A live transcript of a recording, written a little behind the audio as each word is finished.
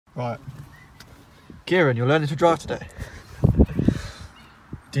Right. Kieran, you're learning to drive today.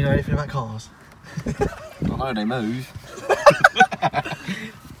 Do you know anything about cars? I know they move.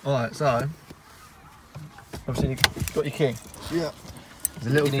 Alright, so obviously you've got your key. Yeah. There's a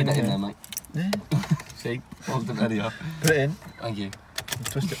little you thing need that in here. there, mate. Yeah. See? Positive video. Put it in. Thank you.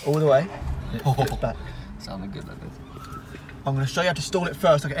 Twist it all the way. And it flips back. Sounded good, that did. I'm going to show you how to stall it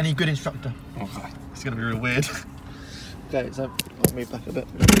first, like any good instructor. Okay. It's going to be real weird. Okay, so I'll move back a bit.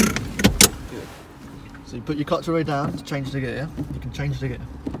 Good. So you put your clutch all the way down to change the gear. You can change the gear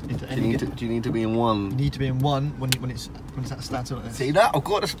into any gear. Do you need to be in one? You need to be in one when it's at a standstill like this. See that? I've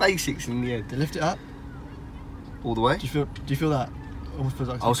got the SpaceX in the end. You lift it up. All the way? Do you feel that? Almost feels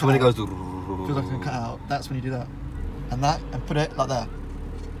like it's oh, so when it goes to... feels like it's going to cut out. That's when you do that. And put it like there.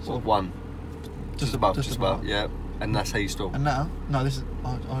 Sort of one. Just above. Yeah. And that's how you stall. And now, no, this is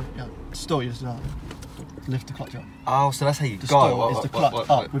yeah, stall. You just do that. Lift the clutch up. Oh, so that's how you the go. stall is the clutch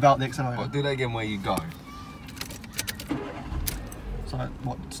up without the accelerator. Do that again where you go. So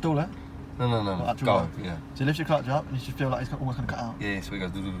what? Stall it. No. Go. Yeah. So you lift your clutch up, and you should feel like it's almost going to cut out. Yeah. So it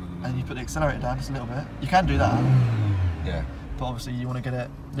goes. And you put the accelerator down just a little bit. You can do that. Yeah. But obviously you want to get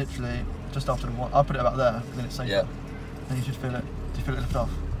it literally just after the one. I'll put it about there, then it's safer. Yeah. Then you should feel it. Do you feel it lift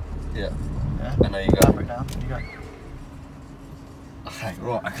off? Yeah. Yeah. And there you go. Break down. There you go. Okay,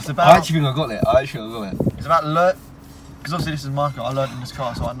 right. It's about, I actually think I got it. It's about because obviously this is my car. I learned in this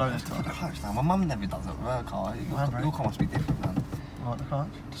car, so I know this car. The clutch now. My mum never does it with her car. Your car must be different, man. Right, the clutch.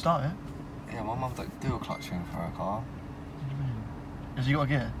 To start it. Yeah, my mum don't do a clutch thing for her car. What do you mean? Has she got a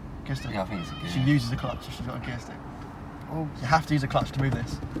gear? Gear stick? Yeah, I think it's a gear. She uses a clutch if she's got a gear stick. Oh. You have to use a clutch to move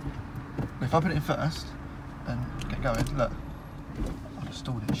this. But if I put it in first and get going, look. I just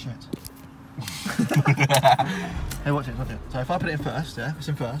stalled it, shit. Hey, watch it. So if I put it in first, yeah, it's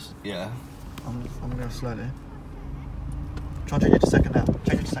in first. Yeah. I'm going to go slowly. Try and change it to second now.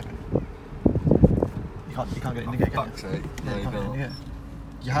 Change it to second. You can't get it in the gear, can you? Fuck's sake. Yeah, you can't get it in the gear.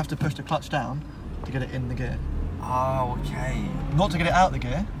 You have to push the clutch down to get it in the gear. Oh, okay. Not to get it out the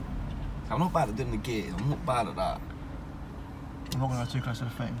gear. I'm not bad at doing the gears. I'm not bad at that. I'm not going to go too close to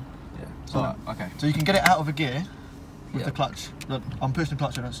the thing. Yeah. So, right, okay. So you can get it out of a gear with the clutch. Look, I'm pushing the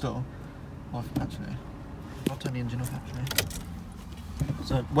clutch, I don't stall. Well, actually, I'll turn the engine off actually.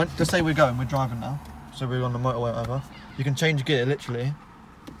 So, just say we're driving now. So we're on the motorway or whatever. You can change gear literally,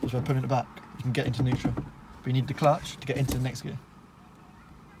 just by putting it back. You can get into neutral. But you need the clutch to get into the next gear.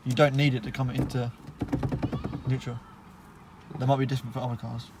 You don't need it to come into neutral. That might be different for other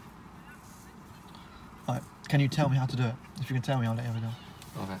cars. Alright, can you tell me how to do it? If you can tell me, I'll let you have a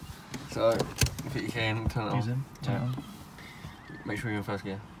go. Okay. So, if you can, turn it on. Use him, turn it on. Make sure you're in first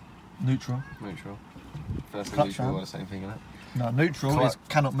gear. Neutral. Neutral. First and Clutch neutral down. are the same thing, isn't it? No, neutral is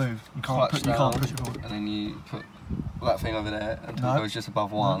cannot move. You can't push it forward. And then you put that thing over there until it goes just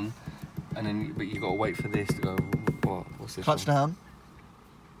above one. And then, but you've got to wait for this to go. What's this? Clutch down.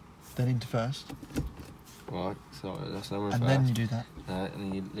 Then into first. Right. So that's the one. And then you do that. And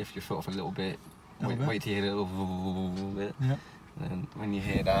then you lift your foot off a little bit. Wait till you hear a little bit. Yeah. And then when you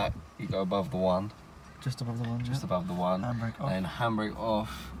hear that, you go above the one. Just above the one. Just above the one. Handbrake off. And then handbrake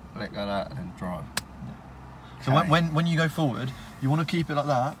off. Let go of that and then drive. So when you go forward, you want to keep it like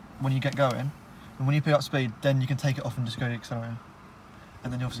that when you get going, and when you pick up speed, then you can take it off and just go to the accelerator,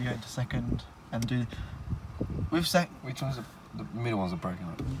 and then you obviously go into second and do. Which one's the middle ones are broken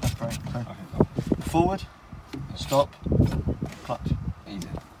up? That's brake. Okay, cool. Forward, stop, clutch. Easy.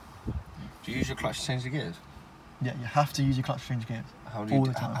 Do you use your clutch to change the gears? Yeah, you have to use your clutch to change gears. How do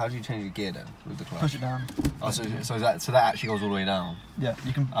you change your gear then with the clutch? Push it down. Oh, so that actually goes all the way down. Yeah,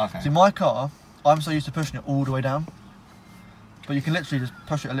 you can. Okay. See, my car, I'm so used to pushing it all the way down, but you can literally just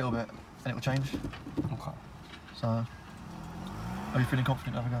push it a little bit and it will change. Okay. So, are you feeling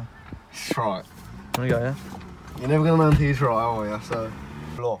confident to have a go? Right. There you go, yeah? You're never going to learn until you try, are you? So,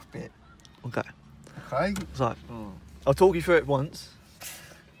 blow off bit. Okay. Okay. So, I'll talk you through it once.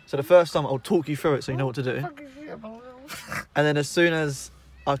 So the first time I'll talk you through it so you know what to do. And then as soon as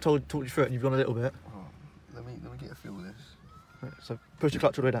I've talked you through it and you've gone a little bit. Oh, let me get a feel of this. Right, so push the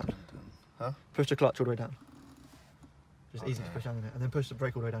clutch all the way down. Huh? Push the clutch all the way down. Just easy to push down in it. And then push the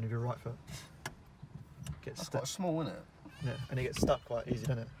brake all the way down with your right foot. Gets stuck. Quite small, isn't it? Yeah, and it gets stuck quite easy,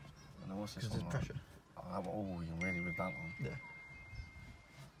 doesn't it? And what's this because there's pressure. Oh, you're really with that one. Yeah.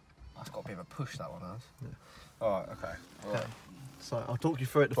 That's got a bit of a push, that one has. Yeah. Alright, okay. All right. So I'll talk you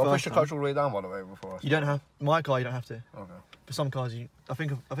through it the Do I first push the time. clutch all the way down, by the way, before I start? You don't have. My car, you don't have to. Okay. For some cars, I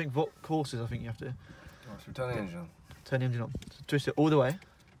think courses, I think you have to. Alright, so we turn the engine on. Turn the engine on. So twist it all the way.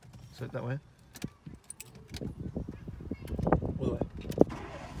 So that way. All the way.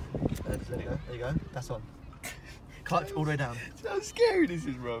 And then let it go. There you go. That's on. Clutch all the way down. See how scary this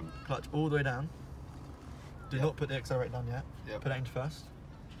is, bro. Clutch all the way down. Do not put the accelerator down yet. Yep. Put that in first.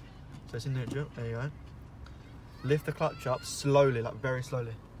 So it's in neutral. There you go. Lift the clutch up slowly, like very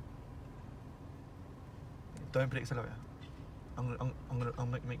slowly. Don't put the accelerator. I'll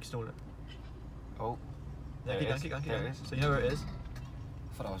make you stall it. Oh. Yeah, keep going. There it is. So you know where it is.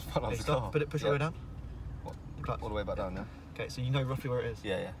 I thought I was Stop. Push it all the way down. What? The clutch. All the way back down, yeah? Okay, so you know roughly where it is.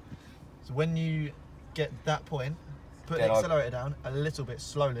 Yeah. So when you get that point, put Yeah, the accelerator down a little bit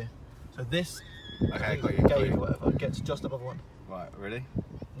slowly. So this Okay, got gauge you. or whatever gets just above 1. Right, ready?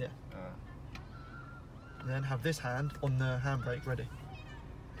 Yeah. And then have this hand on the handbrake ready.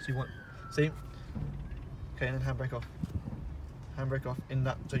 So you want, see? Okay, and then handbrake off. Handbrake off in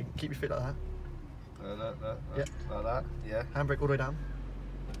that, so you keep your feet like that. Like that, yeah. Handbrake all the way down.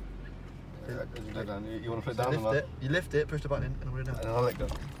 You want to put it So down? lift it, you lift it, push the button in, and all the way down. And I'll let go.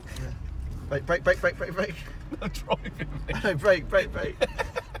 Yeah. Brake. I'm driving. No, brake.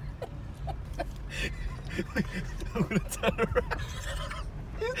 I'm going to turn around.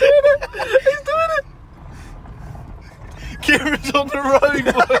 He's doing it! Kieran's on the road,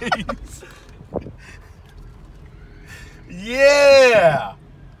 boys. Yeah!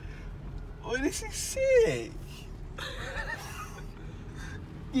 Oh, this is sick.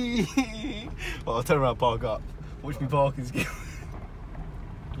 Well, I'll turn around and park up. Watch me parking skill.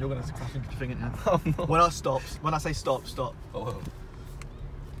 You're going to crash into the thing, aren't I'm you? not. When I say stop. Oh, well.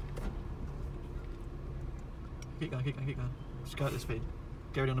 Keep going. Just go at this speed.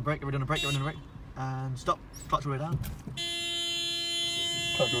 Get ready on the brake, and stop. Clutch all the way down.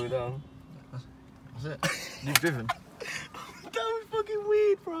 Clutch all the way down. That's it. You've driven. That was fucking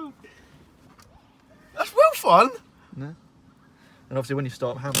weird, bro. That's well fun. Yeah. And obviously when you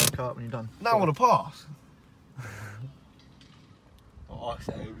stop, handbrake up when you're done. Now I want to pass. Oh, I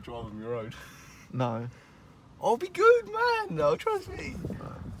say we're driving the road. No. I'll be good, man. No, trust me.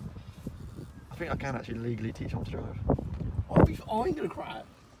 I think I can actually legally teach someone to drive. I ain't gonna cry.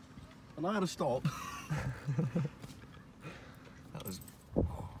 And I had to stop. That was. Do you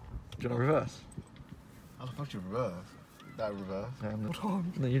want to reverse? How the fuck do you reverse? That reverse? Yeah,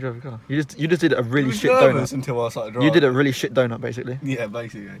 no, you drove a car. You just did a really shit donut donut. until I started driving. You did a really shit donut, basically. Yeah,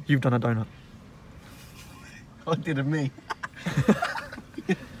 basically. You've done a donut. I did a me.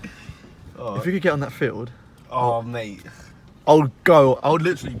 Oh. If you could get on that field, Oh, mate. I would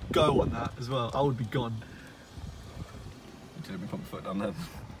literally go on that as well. I would be gone. You didn't put my foot down there.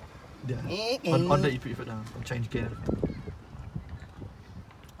 Yeah. I'd let you put your foot down and change gear.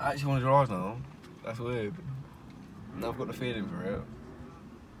 I actually want to drive now. That's weird. Now I've got the feeling for it.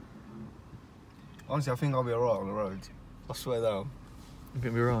 Honestly, I think I'll be alright on the roads. I swear down. You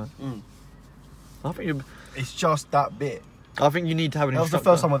think we're right? I think It's just that bit. I think you need to have an That was the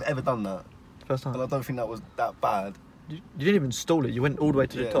instructor. first time I've ever done that. First time. And I don't think that was that bad. You didn't even stall it. You went all the way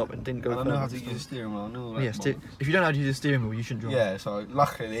to the top and didn't go. And I further know how to than use the stall. steering wheel. I know all that. Yeah, if you don't know how to use the steering wheel, you shouldn't drive. Yeah, so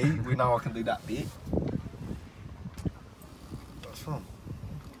luckily we know I can do that bit. That's fun.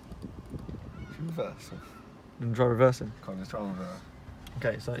 Should we reverse? And try reversing. Can't just try and reverse.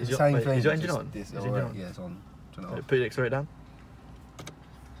 Okay, so It's is the your, same wait, thing. is your engine just on? This, Is your engine on? Yeah, it's on. Turn it off. Put the accelerator down.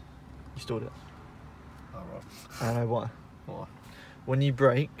 You stalled it. Oh, right. I don't know why. Why? When you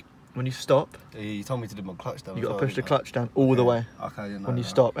brake, when you stop, Yeah, you told me to do my clutch down. you got to as well, push the didn't you? clutch down all the way Okay, I didn't know when you that.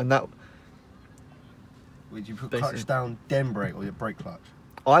 stop, and that Would you put Basically. clutch down, then brake, or your brake clutch?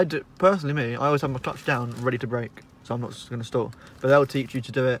 I do personally. Me, I always have my clutch down, ready to brake, so I'm not just going to stall. But they'll teach you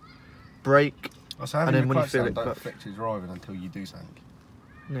to do it, brake, Oh, so having and then your when you clutch feel down it, don't clutch. affect your driving until you do something.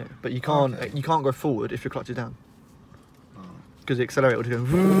 Yeah, but you can't. Okay. You can't go forward if your clutch is down, Oh. because the accelerator will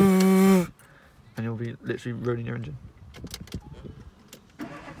just go, and you'll be literally ruining your engine.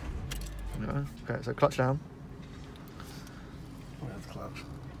 No. Okay, so clutch down. Where's the clutch?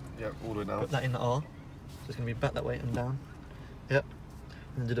 Yep, all the way down. Put that in the R. So it's going to be back that way and down. Yep.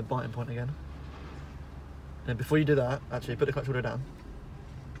 And then do the biting point again. And then before you do that, actually put the clutch all the way down.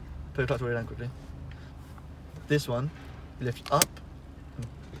 Put the clutch all the way down quickly. This one, you lift up.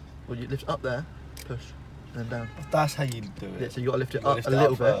 Well, you lift up there, push, and then down. That's how you do it. Yeah, so you got to lift it You gotta up lift a it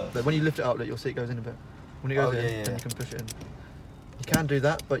little up bit. first. But when you lift it up, let your seat goes in a bit. When it goes Oh, in, yeah, then yeah. you can push it in. You can do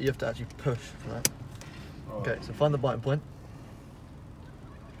that, but you have to actually push for that. Alright. Okay, so find the biting point.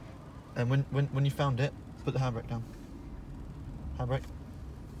 And when you found it, put the handbrake down. Handbrake.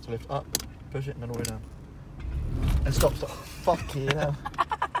 So lift up, push it, and then all the way down. And stop. Fuck you now.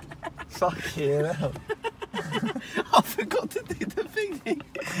 Fuck you now. I forgot to do the thing.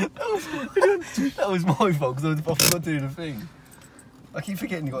 That was my fault because I forgot to do the thing. I keep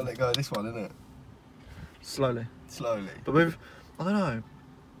forgetting you got to let go of this one, innit? Slowly. Slowly. But with, I don't know,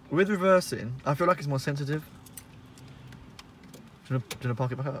 with reversing, I feel like it's more sensitive. Do you want to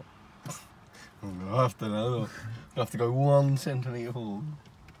park it back up? I have to know. I have to go 1 centimetre forward.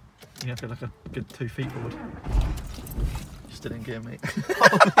 You have to go like a good 2 feet forward. You're still in gear, mate.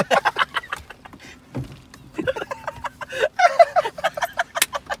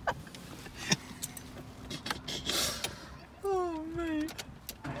 Oh, mate.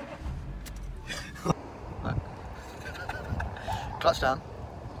 Right. Clutch down.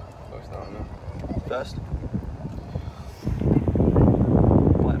 Clutch down, no? First.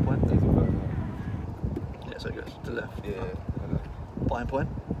 Biting point. Yeah, so it goes to the left. Yeah. Biting point.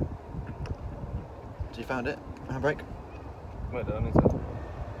 So you found it. Handbrake. Well done, is it?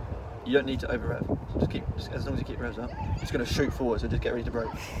 You don't need to over rev. So just as long as you keep revs up. It's going to shoot forward, so just get ready to brake.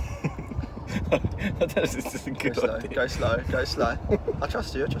 That's just a good idea. Go slow, go slow. I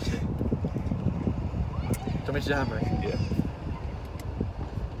trust you, I trust you. Do you want me to do handbrake? Yeah.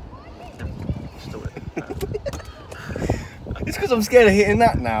 Stall it. It's because I'm scared of hitting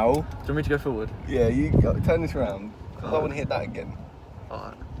that now. Do you want me to go forward? Yeah, you turn this round. I don't want to hit that again.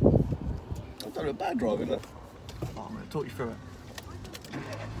 Alright. I've done a bad driving though. Oh, I'm going to talk you through it.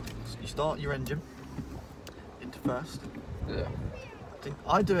 So you start your engine into first. Yeah.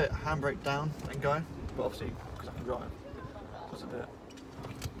 I do it handbrake down and go, but obviously because I can drive, does a bit.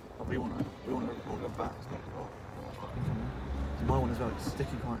 But we want to go back. My one as well. It's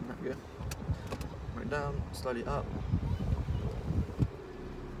sticky quite good. Right down, slowly up.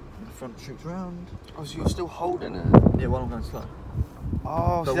 And the front shoots round. Oh, so you're still holding it? Yeah, while I'm going slow.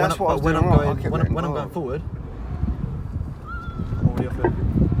 Oh, so But that's what I was when doing I'm wrong. going, Okay, when I'm going forward, I'm already off it.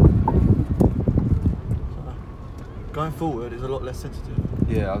 So, going forward is a lot less sensitive.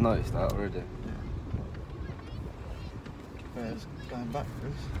 Yeah, I've noticed that already. Yeah. Whereas going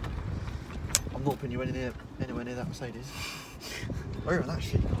backwards, I'm not putting you anywhere near that Mercedes. Where are that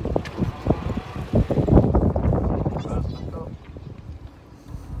sheet?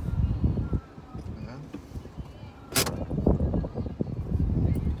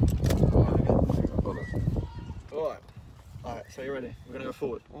 Alright, so you're ready. We're going to go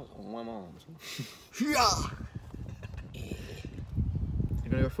forward. Oh, my arms. You're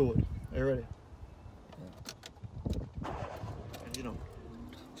going to go forward. Are you ready? Yeah. Engine on.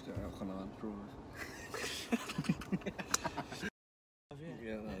 Just get out on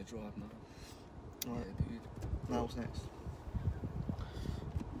Yeah, no, drive now. Alright. Yeah, dude. Now what's next?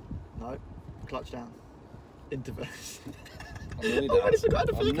 No. Clutch down. Into first. I knew that. already forgot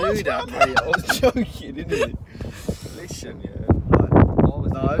to put the clutch that, down. mate. I was joking, didn't it? Listen, yeah.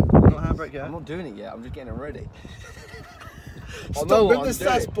 No, not handbrake yet. I'm not doing it yet. I'm just getting it ready. Stop with the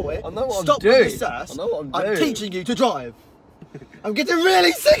sass, boy. I know what I'm Stop doing. with the sass. I know what I'm doing. I'm teaching you to drive. I'm getting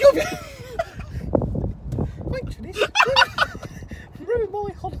really sick of you. Thanks for this. Ruined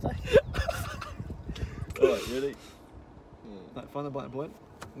my holiday. Alright, ready? Right, find the biting point.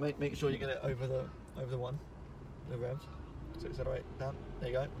 Make sure you get it over the one, the revs. So accelerate down. There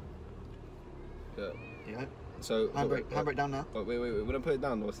you go. Yeah. There you go. So Handbrake down now. Wait. When I put it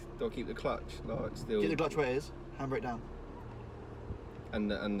down, do I keep the clutch? Like still. Get the clutch where it is. Handbrake down. And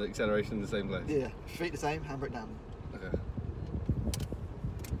the acceleration in the same place. Yeah. Feet the same. Handbrake down. Okay.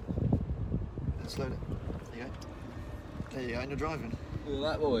 And slowly. There you go. There you go. And you're driving. Look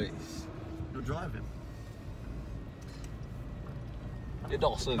at that, boys. You're driving. Your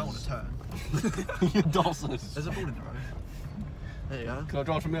dossers. I don't want to turn. Your dossers. There's a ball in the road. There you go. Can I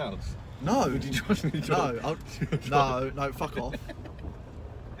drive from the house? No. Would you trust me to drive? No, fuck off.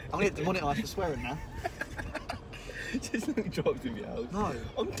 I'm going to get demonetized for swearing now. Just let me drive to the house. No.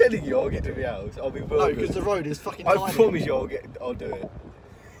 I'm telling you, I'll get to the house. I'll be No, burgers. because the road is fucking I tiny. promise you, I'll do it.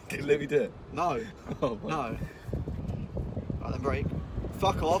 Let me do it. No. Oh, No. Right then, brake.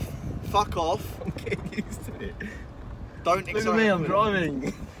 Fuck off. Fuck off. I'm getting used to it. Don't Look at accelerate. me, I'm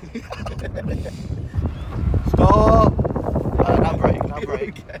driving. Stop. Now brake. Now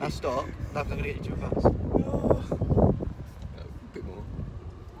brake. Okay. Now stop. Now I'm going to get you too fast. A bit more.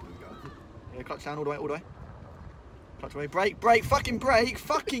 There we go. Yeah, clutch down all the way, all the way. Clutch away. Brake, fucking brake.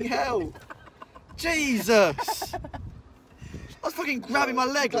 Fucking hell. Jesus. I was fucking grabbing my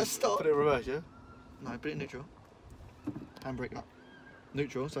leg. Let's stop. Put it in reverse, yeah? No, put it in neutral. Handbrake up.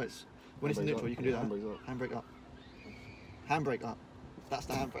 Neutral, so it's when it's in Handbrake neutral up. you can do that. Handbrake up. Handbrake up. Handbrake up. That's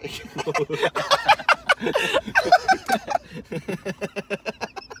the handbrake.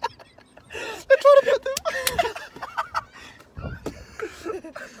 They're trying to put them.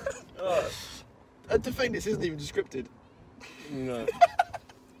 To think this isn't even scripted. No.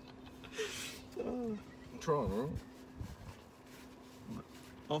 Try, right?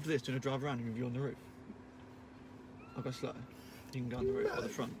 After this, do you want to drive around and review on the roof? I'll go slow. You can go on the roof or the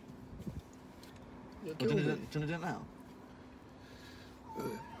front. You're Or do you want to do it now?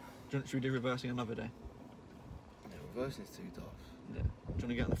 Should we do reversing another day? Yeah, reversing's too tough. Yeah. Do you want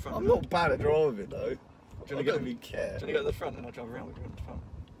to get on the front? I'm not bad at driving though. Do you I want don't even care. to go to the front and I'll drive around with you on the front?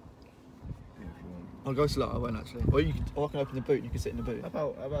 Yeah, if you want. I'll go slow, I won't actually. Or I can open the boot and you can sit in the boot. How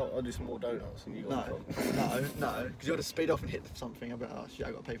about I do some more donuts and you go on the front? No, because you got to speed off and hit something. I'll be like, oh shit,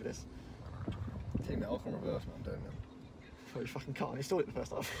 I got to pay for this. Team it, I can reverse man, don't you? Well, you fucking can't. You stalled it the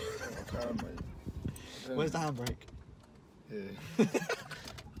first time. I can, mate. Where's the handbrake? Yeah.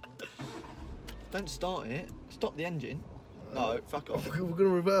 Don't start it. Stop the engine. No, fuck off. We're gonna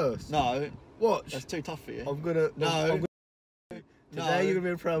reverse. No, Watch. that's too tough for you. I'm gonna. No. Today you're gonna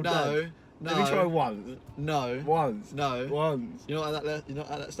be a proud dad. No. Let me try once. No. Once. No. Once. You're not at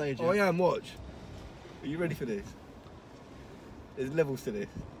that stage yet. Oh, I am. Watch. Are you ready for this? There's levels to this.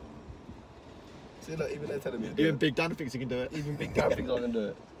 See, look, even they're telling me to do Even it. Big Dan thinks he can do it. Even Big Dan thinks I can do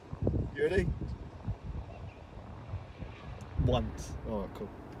it. You ready? Once. Alright, cool.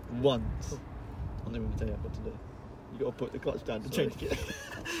 Once. Cool. I'm not even going to tell you what to do. You got to put the clutch down to change gear.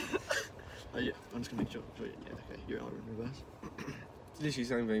 Oh yeah, I'm just going to make sure. Yeah, okay, you're out in reverse. It's literally the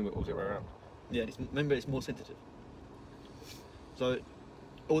same thing, but all the way around. Yeah, remember it's more sensitive. So,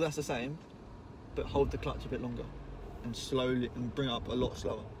 all that's the same, but hold the clutch a bit longer and slowly and bring it up a lot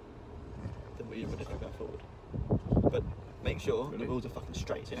slower than what you would if you go forward. But make sure the wheels are fucking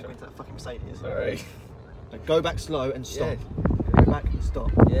straight, so you're not going to that fucking Mercedes. Alright. Like, go back slow and stop. Yeah. Go back and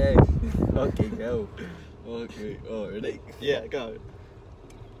stop. Yes. Okay, go. Okay. Oh, ready? Yeah, go.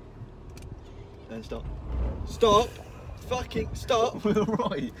 Then stop. Stop! Fucking stop! We're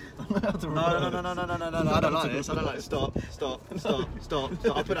right. I know how to No, I don't like this. I don't like this. Stop.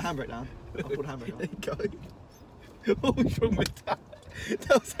 I'll put a handbrake down. I'll put a handbrake There down. you go. What was wrong with that?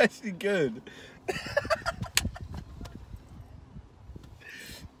 That was actually good.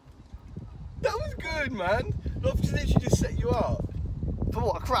 That was good, man. Not to literally just set you up. For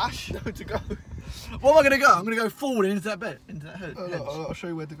what, a crash? No, to go. Where am I going to go? I'm going to go forward into that bed, into that hedge. I'll show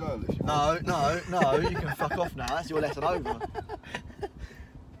you where to go if you want. No, you can fuck off now. That's your lesson over.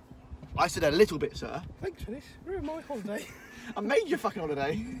 I said a little bit, sir. Thanks for this. Ruined my holiday. I made your fucking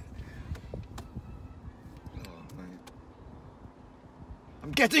holiday. Oh, man.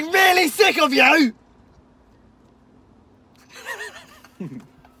 I'm getting really sick of you!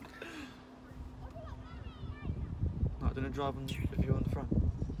 No, I didn't drive if you're on the front.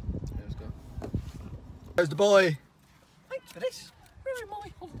 Yeah, let's go. There's the boy. Thanks for this. Ruined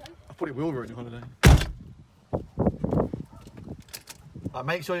my holiday. I probably will ruin your holiday. Right,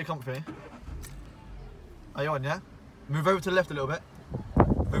 make sure you're comfy. Are you on, yeah? Move over to the left a little bit.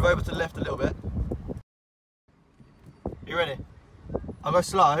 Move over to the left a little bit. You ready? I'll go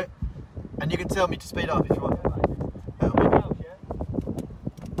slow, and you can tell me to speed up if you want.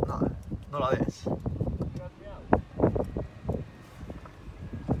 No, not like this.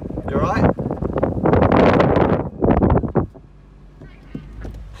 You alright?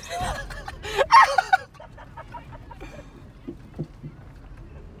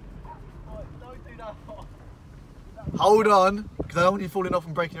 Hold on, because I don't want you falling off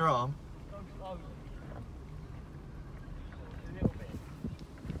and breaking your arm.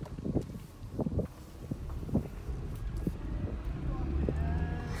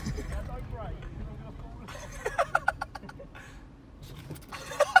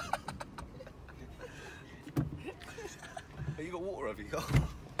 Have you got water, have you got?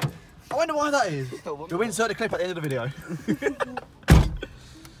 I wonder why that is. We'll insert the clip at the end of the video.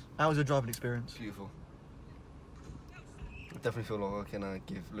 How was your driving experience? Beautiful. I definitely feel like I can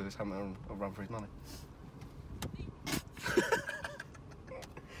give Lewis Hamilton a run for his money.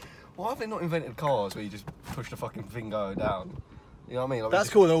 Why have they not invented cars where you just push the fucking thing going down? You know what I mean? Like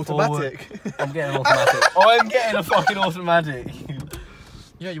That's called an automatic. I'm getting an automatic. I'm getting a fucking automatic.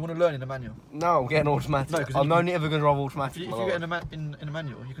 Yeah, you want to learn in a manual. No, I'm getting automatic. No, 'cause I'm you only ever going to drive automatic. If you get in a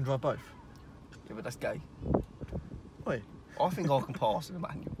manual, you can drive both. Yeah, but that's gay. Wait. I think I can pass in a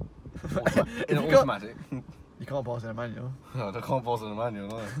manual. If In an you got- automatic. You can't pass in a manual. No, I can't pass in a manual,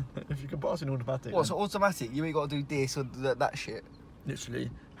 no. If you can pass in automatic, What, so automatic? You ain't got to do this or that shit? literally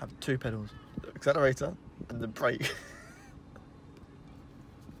have two pedals, the accelerator and the brake.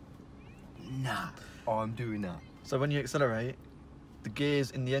 Nah. Oh, I'm doing that. So when you accelerate, the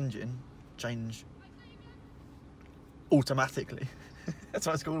gears in the engine change automatically. That's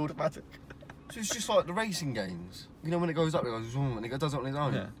why it's called automatic. So it's just like the racing games. You know when it goes up, it goes zoom, and it does it on its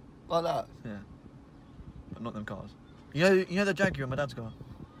own. Yeah. Like that. Yeah. But not them cars. You know the Jaguar in my dad's car?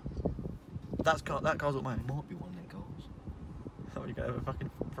 That car's automatic. Might be one of them cars. Oh, you get a fucking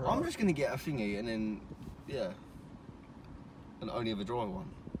Ferrari. I'm just gonna get a thingy and then, yeah, and only ever drive one.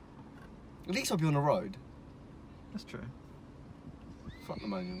 At least I'll be on the road. That's true. Fuck the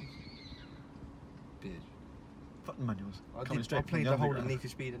manuals. Bitch. Fuck the manuals. I Coming did. I straight from played the whole underground. Need for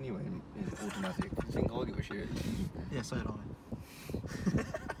Speed anyway in automatic. I think I'll give a shit. Yeah, so did I.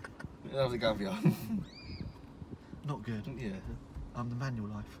 That was a Gavia. Not good. Yeah. I'm the manual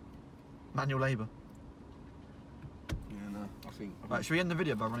life. Manual labour. Yeah, no. I think. Right, should we end the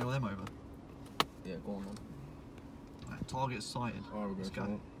video by running all them over? Yeah, go on, man. Right, target sighted. Alright, we'll Let's go.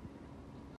 go.